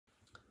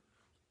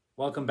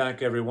Welcome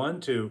back, everyone,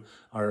 to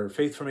our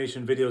Faith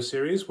Formation video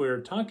series.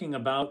 We're talking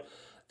about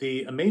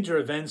the major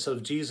events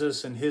of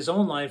Jesus and his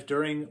own life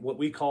during what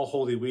we call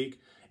Holy Week,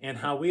 and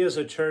how we as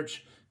a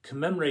church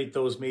commemorate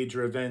those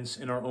major events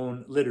in our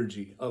own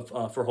liturgy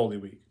for Holy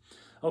Week.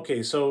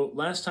 Okay, so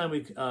last time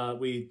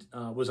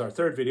was our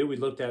third video. We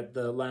looked at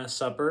the Last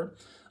Supper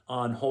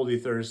on Holy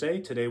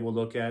Thursday. Today we'll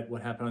look at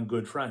what happened on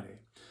Good Friday.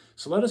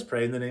 So let us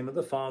pray in the name of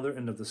the Father,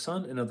 and of the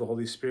Son, and of the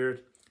Holy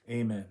Spirit.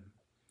 Amen.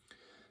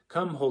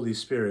 Come, Holy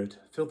Spirit,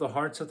 fill the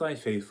hearts of thy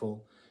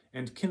faithful,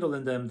 and kindle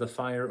in them the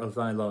fire of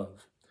thy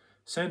love.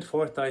 Send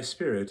forth thy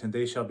Spirit, and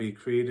they shall be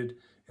created,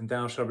 and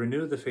thou shalt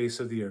renew the face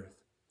of the earth.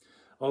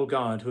 O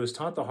God, who has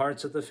taught the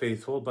hearts of the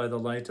faithful by the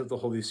light of the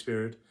Holy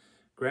Spirit,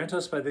 grant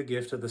us by the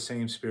gift of the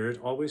same Spirit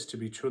always to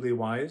be truly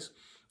wise,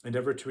 and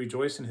ever to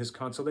rejoice in his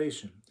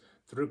consolation.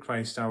 Through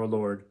Christ our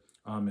Lord.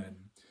 Amen.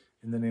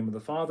 In the name of the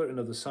Father, and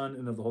of the Son,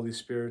 and of the Holy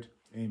Spirit.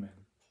 Amen.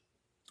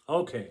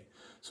 Okay,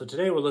 so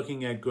today we're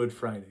looking at Good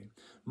Friday.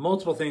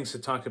 Multiple things to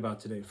talk about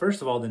today.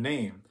 First of all, the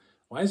name.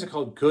 Why is it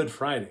called Good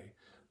Friday?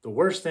 The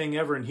worst thing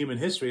ever in human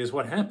history is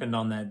what happened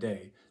on that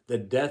day, the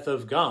death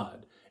of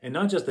God. And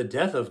not just the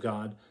death of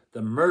God,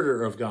 the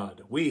murder of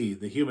God. We,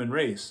 the human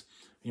race,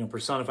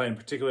 personified in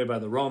particular by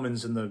the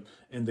Romans and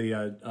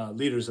the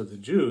leaders of the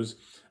Jews,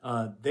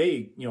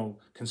 they,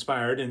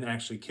 conspired and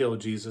actually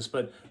killed Jesus.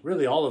 But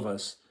really all of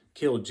us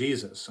killed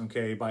Jesus,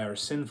 okay, by our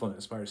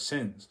sinfulness, by our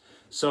sins.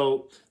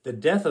 So the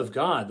death of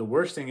God, the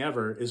worst thing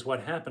ever, is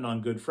what happened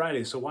on Good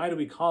Friday. So why do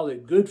we call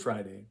it Good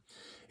Friday?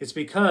 It's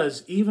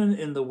because even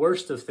in the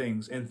worst of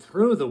things and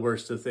through the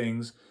worst of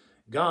things,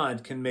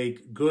 God can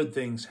make good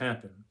things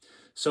happen.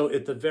 So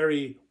if the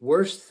very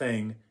worst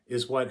thing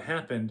is what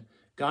happened,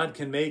 God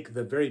can make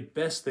the very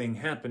best thing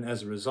happen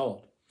as a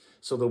result.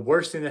 So the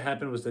worst thing that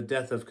happened was the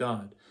death of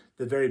God.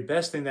 The very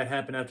best thing that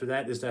happened after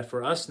that is that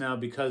for us now,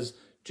 because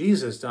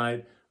Jesus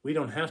died, we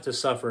don't have to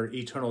suffer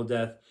eternal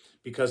death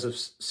because of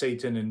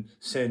Satan and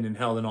sin and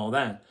hell and all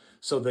that.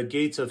 So the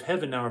gates of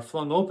heaven now are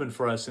flung open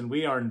for us, and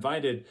we are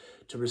invited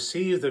to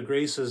receive the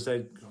graces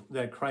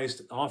that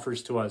Christ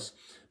offers to us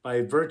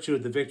by virtue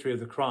of the victory of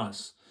the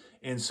cross.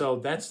 And so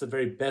that's the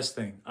very best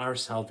thing, our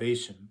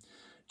salvation.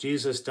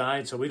 Jesus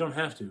died, so we don't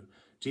have to.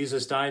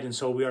 Jesus died, and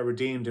so we are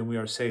redeemed and we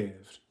are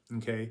saved,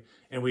 okay?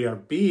 And we are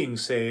being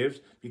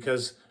saved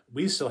because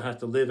we still have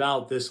to live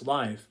out this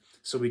life.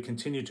 So we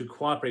continue to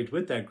cooperate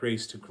with that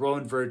grace to grow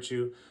in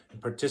virtue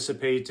and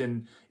participate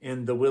in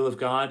the will of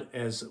God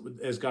as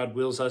God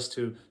wills us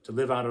to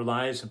live out our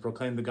lives and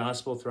proclaim the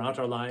gospel throughout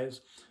our lives,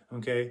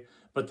 okay?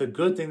 But the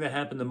good thing that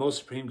happened, the most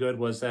supreme good,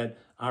 was that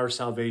our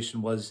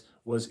salvation was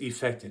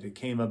effected. It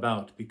came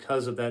about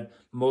because of that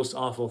most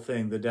awful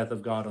thing, the death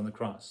of God on the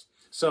cross.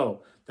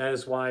 So that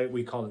is why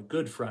we call it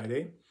Good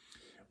Friday.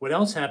 What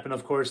else happened,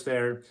 of course,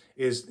 there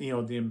is,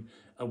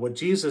 what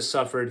Jesus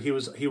suffered. He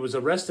was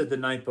arrested the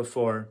night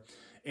before,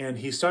 and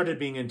he started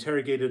being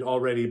interrogated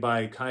already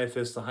by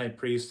Caiaphas, the high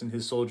priest, and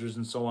his soldiers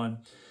and so on.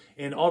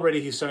 And already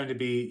he's starting to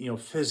be,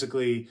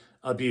 physically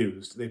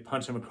abused. They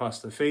punch him across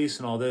the face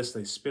and all this.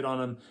 They spit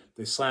on him.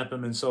 They slap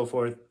him and so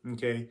forth,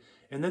 okay?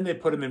 And then they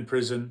put him in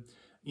prison,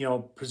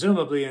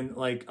 presumably in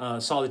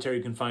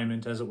solitary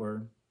confinement, as it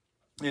were.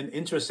 And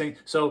interesting,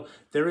 so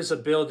there is a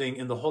building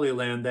in the Holy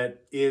Land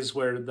that is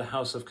where the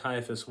house of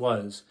Caiaphas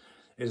was.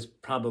 It is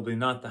probably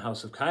not the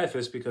house of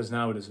Caiaphas because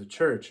now it is a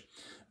church.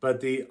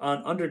 But the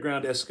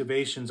underground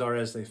excavations are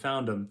as they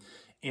found them.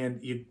 And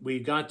we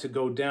got to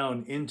go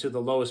down into the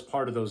lowest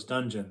part of those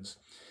dungeons.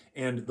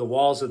 And the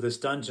walls of this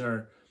dungeon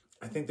are,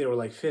 I think they were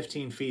like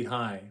 15 feet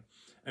high.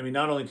 I mean,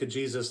 not only could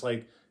Jesus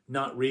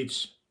not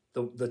reach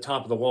the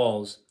top of the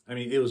walls, I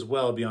mean, it was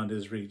well beyond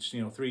his reach,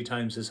 3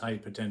 times his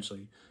height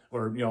potentially,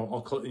 or,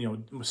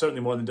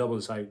 certainly more than double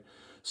his height.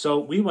 So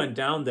we went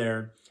down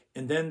there,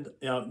 and then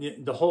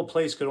the whole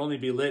place could only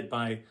be lit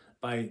by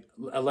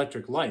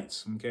electric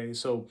lights, okay?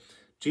 So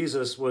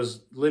Jesus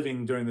was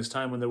living during this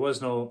time when there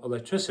was no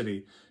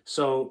electricity.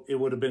 So it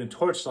would have been a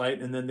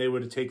torchlight, and then they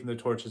would have taken the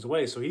torches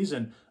away. So he's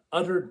in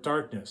utter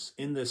darkness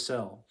in this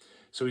cell.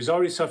 So he's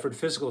already suffered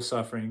physical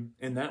suffering,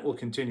 and that will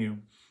continue.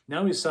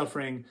 Now he's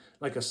suffering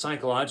like a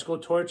psychological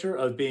torture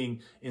of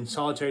being in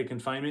solitary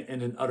confinement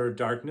and in utter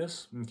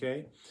darkness,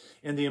 okay?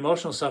 And the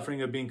emotional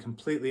suffering of being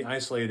completely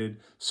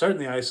isolated,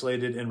 certainly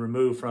isolated and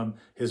removed from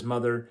his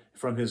mother,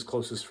 from his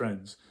closest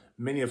friends,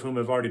 many of whom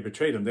have already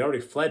betrayed him. They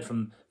already fled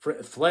from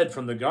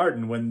the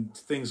garden when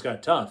things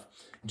got tough.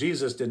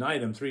 Jesus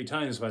denied him 3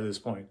 times by this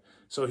point.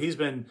 So he's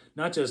been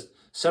not just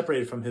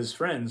separated from his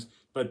friends,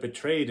 but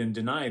betrayed and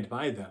denied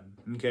by them,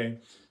 okay?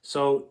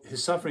 So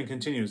his suffering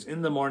continues.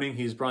 In the morning,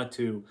 he's brought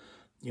to,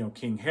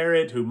 King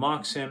Herod, who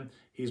mocks him.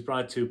 He's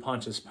brought to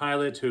Pontius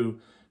Pilate, who,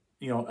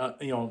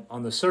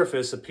 on the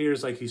surface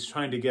appears like he's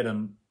trying to get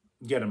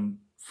him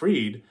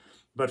freed,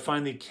 but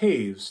finally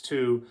caves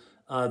to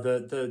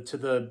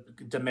the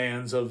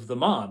demands of the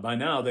mob. By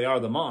now, they are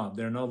the mob.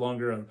 They're no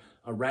longer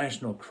a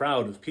rational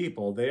crowd of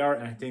people. They are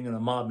acting in a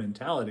mob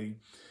mentality.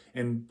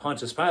 And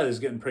Pontius Pilate is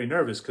getting pretty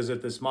nervous because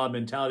if this mob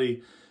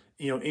mentality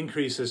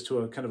increases to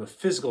a kind of a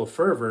physical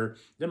fervor,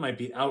 there might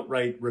be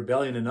outright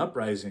rebellion and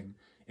uprising.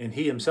 And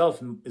he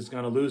himself is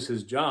going to lose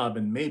his job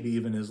and maybe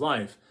even his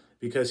life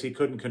because he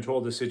couldn't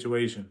control the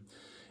situation.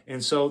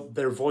 And so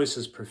their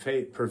voices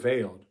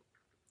prevailed.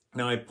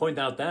 Now, I point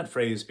out that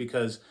phrase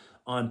because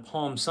on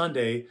Palm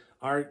Sunday,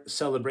 our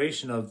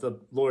celebration of the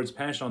Lord's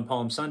Passion on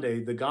Palm Sunday,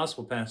 the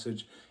gospel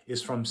passage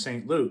is from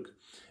St. Luke.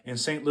 And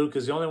St. Luke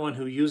is the only one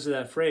who uses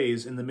that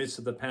phrase in the midst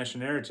of the Passion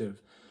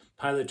narrative.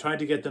 Pilate tried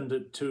to get them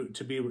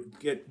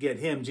get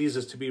him,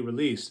 Jesus, to be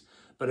released,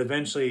 but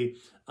eventually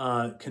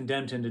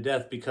condemned him to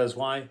death. Because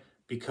why?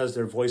 Because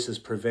their voices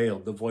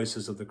prevailed, the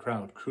voices of the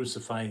crowd.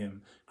 Crucify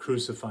him,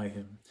 crucify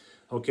him.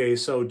 Okay,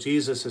 so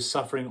Jesus is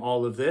suffering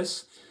all of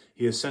this.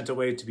 He is sent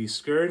away to be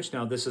scourged.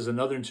 Now, this is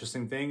another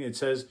interesting thing. It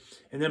says,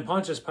 and then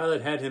Pontius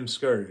Pilate had him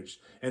scourged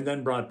and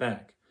then brought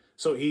back.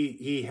 So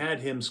he had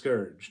him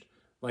scourged,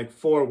 like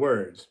 4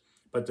 words,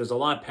 but there's a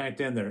lot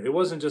packed in there. It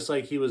wasn't just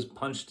like he was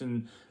punched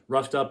and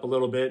roughed up a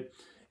little bit.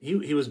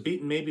 He was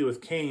beaten maybe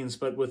with canes,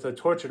 but with a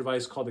torture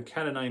device called a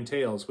cat o' nine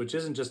tails, which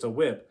isn't just a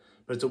whip,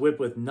 but it's a whip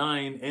with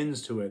 9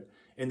 ends to it.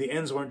 And the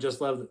ends weren't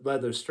just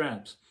leather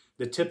straps.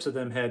 The tips of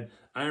them had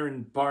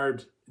iron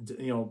barbed,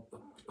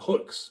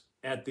 hooks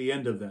at the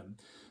end of them.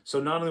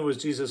 So not only was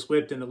Jesus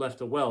whipped and it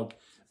left a welt,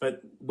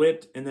 but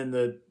whipped and then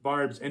the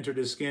barbs entered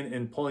his skin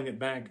and pulling it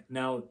back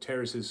now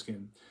tears his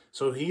skin.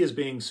 So he is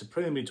being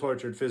supremely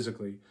tortured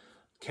physically.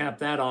 Cap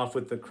that off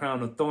with the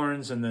crown of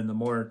thorns and then the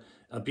more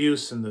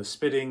abuse and the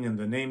spitting and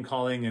the name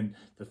calling and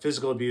the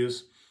physical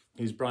abuse.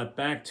 He's brought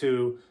back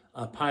to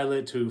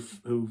Pilate,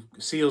 who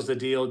seals the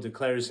deal,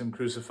 declares him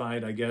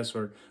crucified, I guess,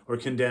 or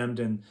condemned,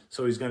 and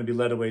so he's going to be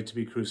led away to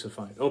be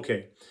crucified.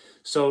 Okay,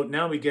 so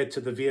now we get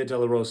to the Via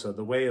Dolorosa,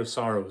 the way of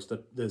sorrows,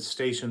 the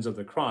stations of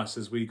the cross,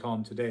 as we call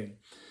them today.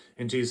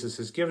 And Jesus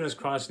has given his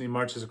cross, and he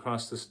marches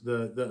across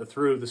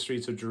through the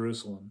streets of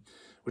Jerusalem,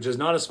 which is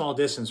not a small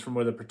distance from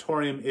where the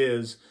Praetorium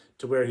is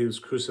to where he was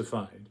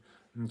crucified.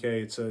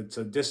 Okay, it's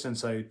a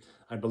distance, I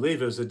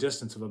believe it was a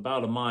distance of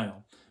about a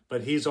mile.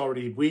 But he's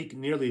already weak,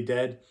 nearly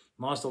dead,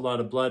 lost a lot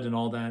of blood and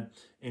all that,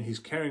 and he's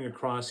carrying a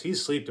cross.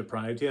 He's sleep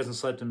deprived. He hasn't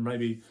slept in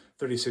maybe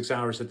 36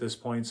 hours at this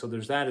point, so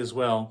there's that as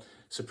well.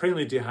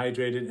 Supremely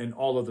dehydrated and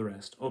all of the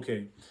rest.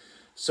 Okay,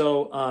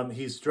 so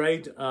he's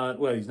dragged,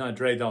 he's not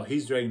dragged out,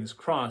 he's dragging his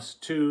cross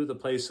to the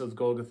place of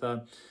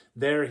Golgotha.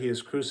 There he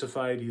is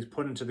crucified, he's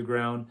put into the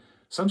ground.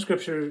 Some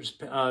scriptures,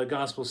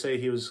 gospels say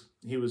he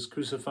was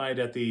crucified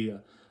at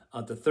the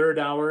 3rd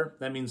hour.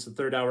 That means the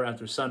 3rd hour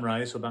after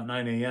sunrise, so about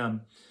 9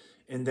 a.m.,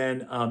 and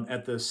then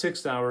at the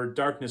 6th hour,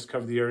 darkness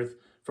covered the earth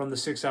from the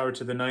 6th hour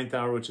to the 9th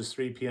hour, which is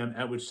 3 p.m.,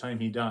 at which time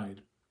he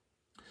died.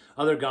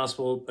 Other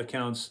gospel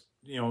accounts,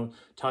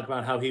 talk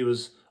about how he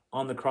was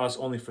on the cross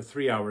only for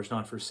 3 hours,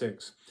 not for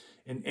 6.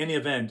 In any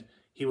event,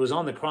 he was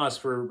on the cross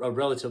for a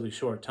relatively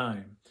short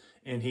time.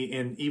 And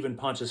even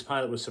Pontius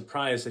Pilate was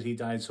surprised that he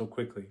died so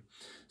quickly.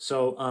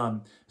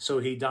 So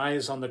he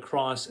dies on the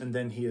cross and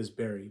then he is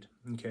buried.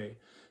 Okay,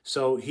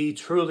 so he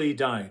truly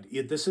died.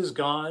 This is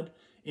God.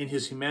 In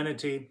his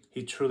humanity,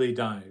 he truly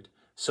died.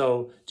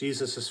 So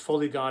Jesus is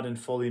fully God and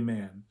fully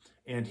man,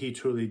 and he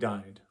truly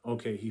died.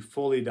 Okay, he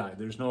fully died.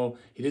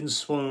 He didn't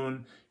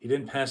swoon, he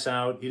didn't pass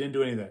out, he didn't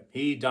do any of that.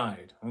 He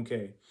died.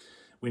 Okay,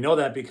 we know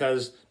that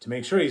because to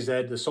make sure he's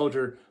dead, the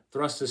soldier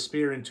thrust a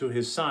spear into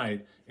his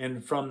side,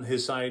 and from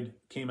his side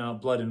came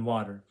out blood and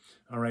water.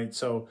 All right,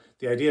 so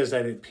the idea is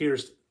that it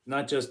pierced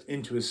not just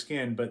into his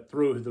skin, but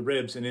through the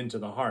ribs and into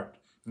the heart.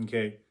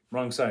 Okay,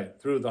 wrong side,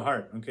 through the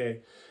heart.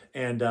 Okay.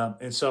 And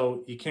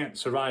so you can't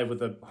survive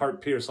with a heart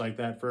pierced like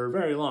that for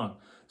very long.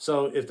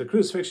 So if the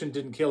crucifixion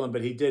didn't kill him,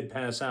 but he did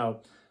pass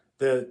out,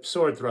 the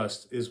sword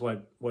thrust is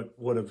what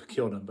would have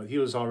killed him, but he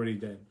was already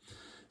dead.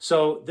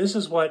 So this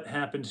is what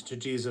happened to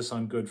Jesus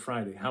on Good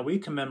Friday. How we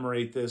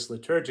commemorate this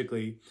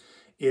liturgically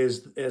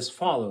is as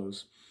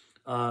follows.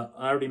 I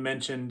already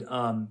mentioned,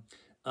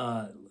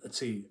 let's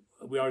see,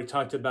 we already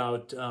talked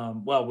about,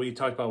 we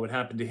talked about what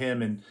happened to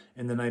him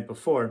and the night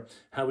before.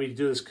 How we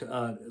do this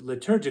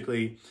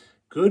liturgically.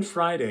 Good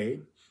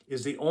Friday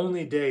is the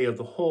only day of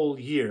the whole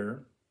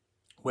year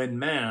when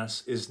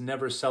Mass is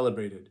never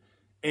celebrated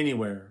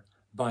anywhere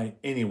by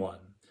anyone.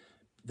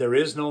 There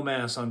is no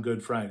Mass on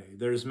Good Friday.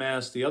 There's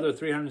Mass the other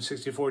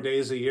 364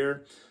 days a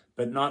year,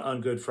 but not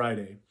on Good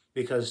Friday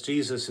because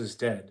Jesus is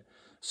dead.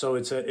 So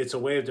it's a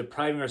way of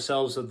depriving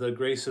ourselves of the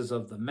graces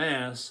of the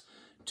Mass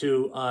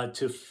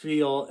to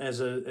feel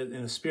in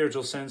a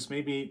spiritual sense,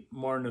 maybe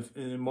more in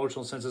an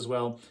emotional sense as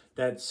well,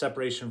 that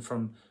separation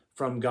from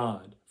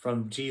God,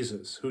 from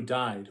Jesus, who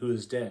died, who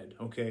is dead,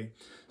 okay?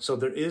 So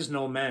there is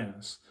no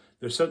Mass.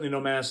 There's certainly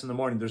no Mass in the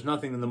morning. There's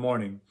nothing in the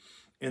morning.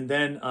 And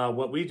then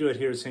what we do it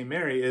here at St.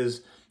 Mary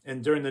is,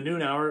 and during the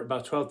noon hour,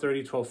 about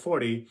 12:30,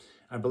 12:40,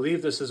 I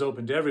believe this is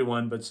open to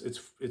everyone, but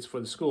it's for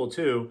the school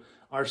too,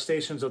 our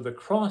Stations of the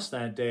Cross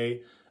that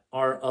day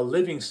are a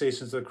living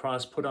Stations of the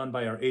Cross put on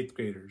by our 8th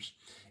graders.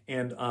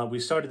 And we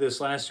started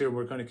this last year.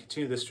 We're going to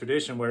continue this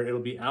tradition where it'll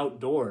be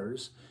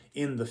outdoors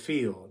in the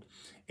field.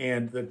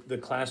 And the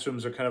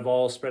classrooms are kind of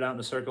all spread out in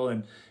a circle.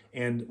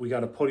 and we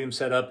got a podium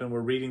set up and we're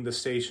reading the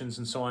stations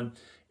and so on.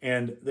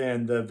 And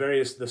then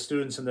the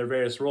students in their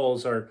various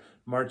roles are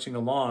marching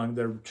along.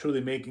 They're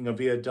truly making a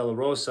Via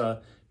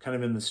Dolorosa kind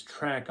of in this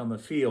track on the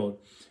field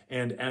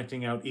and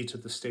acting out each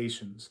of the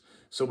stations.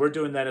 So we're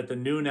doing that at the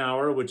noon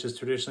hour, which is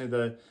traditionally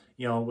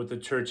what the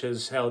church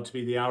has held to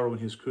be the hour when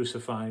he was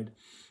crucified.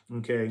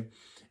 Okay.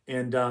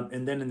 And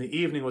then in the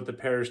evening, what the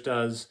parish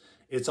does,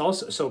 it's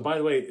also, so by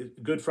the way,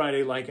 Good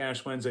Friday, like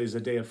Ash Wednesday, is a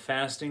day of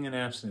fasting and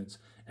abstinence.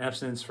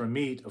 Abstinence from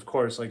meat, of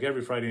course, like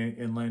every Friday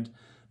in Lent,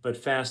 but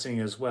fasting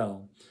as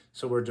well.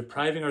 So we're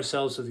depriving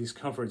ourselves of these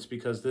comforts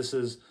because this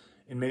is,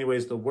 in many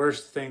ways, the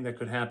worst thing that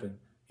could happen.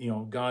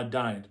 God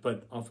died,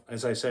 but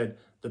as I said,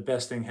 the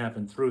best thing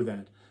happened through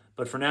that.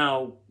 But for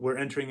now, we're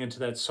entering into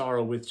that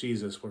sorrow with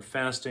Jesus. We're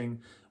fasting.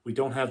 We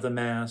don't have the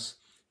Mass.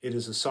 It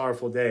is a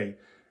sorrowful day.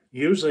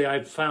 Usually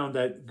I've found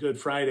that Good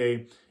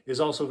Friday is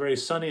also a very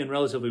sunny and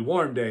relatively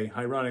warm day,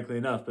 ironically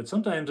enough, but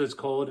sometimes it's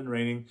cold and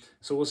raining,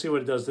 so we'll see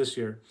what it does this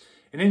year.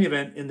 In any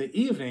event, in the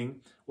evening,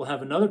 we'll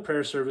have another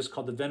prayer service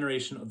called the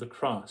Veneration of the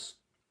Cross.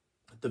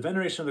 The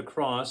Veneration of the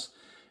Cross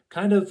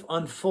kind of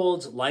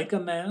unfolds like a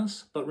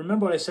Mass, but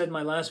remember what I said in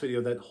my last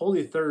video, that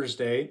Holy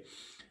Thursday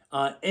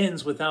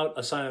ends without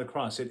a sign of the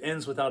cross. It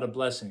ends without a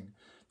blessing.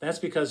 That's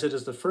because it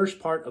is the first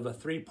part of a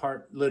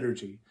three-part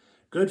liturgy.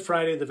 Good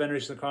Friday, the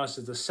Veneration of the Cross,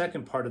 is the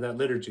second part of that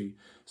liturgy.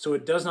 So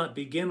it does not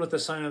begin with the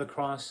sign of the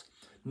cross,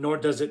 nor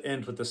does it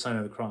end with the sign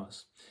of the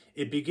cross.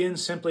 It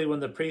begins simply when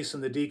the priest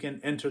and the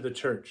deacon enter the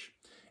church.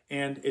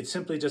 And it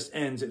simply just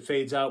ends, it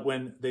fades out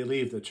when they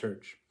leave the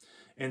church.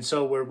 And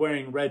so we're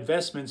wearing red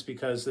vestments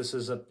because this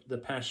is the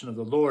Passion of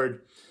the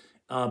Lord.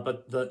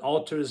 But the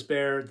altar is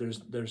bare.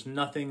 There's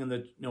nothing in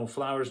the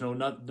flowers,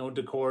 no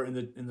decor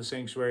in the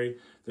sanctuary.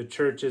 The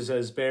church is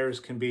as bare as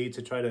can be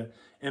to try to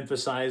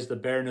emphasize the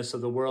bareness of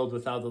the world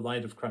without the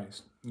light of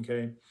Christ.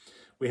 Okay,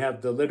 we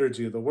have the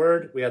liturgy of the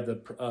Word. We have the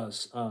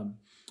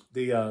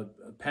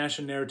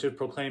Passion narrative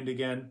proclaimed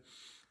again,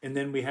 and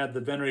then we have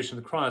the Veneration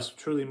of the Cross.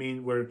 Truly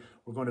mean we're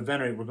going to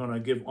venerate. We're going to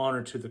give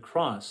honor to the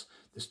cross,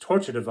 this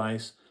torture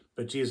device,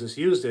 but Jesus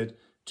used it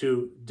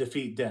to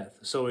defeat death.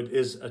 So it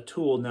is a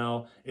tool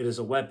now. It is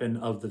a weapon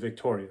of the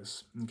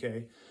victorious.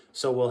 Okay,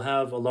 so we'll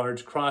have a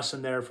large cross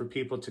in there for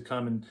people to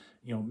come and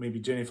maybe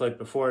genuflect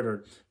before it,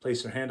 or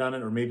place their hand on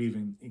it, or maybe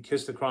even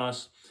kiss the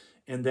cross.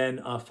 And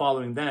then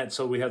following that,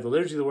 so we have the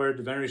liturgy of the Word,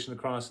 the Veneration of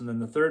the Cross, and then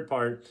the third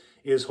part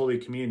is Holy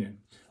Communion.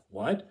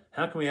 What?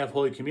 How can we have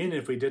Holy Communion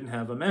if we didn't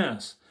have a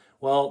Mass?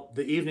 Well,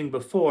 the evening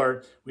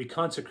before, we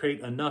consecrate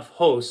enough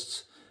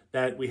hosts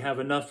that we have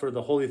enough for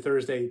the Holy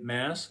Thursday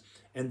Mass,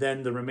 and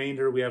then the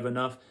remainder we have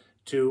enough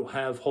to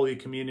have Holy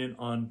Communion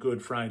on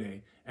Good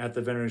Friday at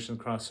the Veneration of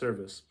the Cross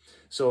service.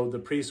 So the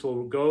priest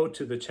will go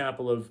to the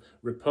Chapel of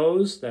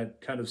Repose,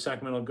 that kind of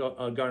sacramental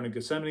Garden of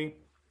Gethsemane,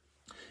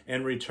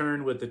 and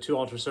return with the two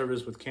altar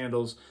servers with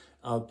candles,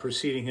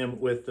 preceding him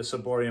with the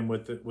ciborium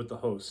with the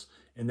hosts.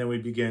 And then we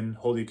begin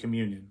Holy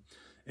Communion.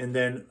 And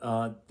then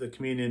the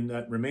communion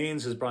that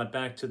remains is brought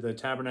back to the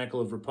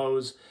Tabernacle of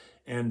Repose,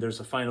 and there's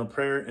a final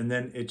prayer, and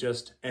then it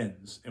just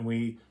ends. And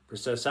we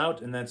process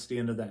out, and that's the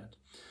end of that.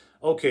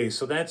 Okay,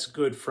 so that's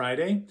Good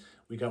Friday.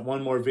 We got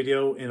one more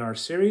video in our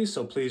series,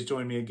 so please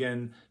join me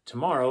again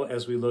tomorrow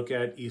as we look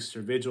at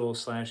Easter Vigil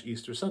 /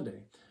 Easter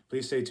Sunday.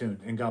 Please stay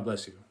tuned, and God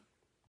bless you.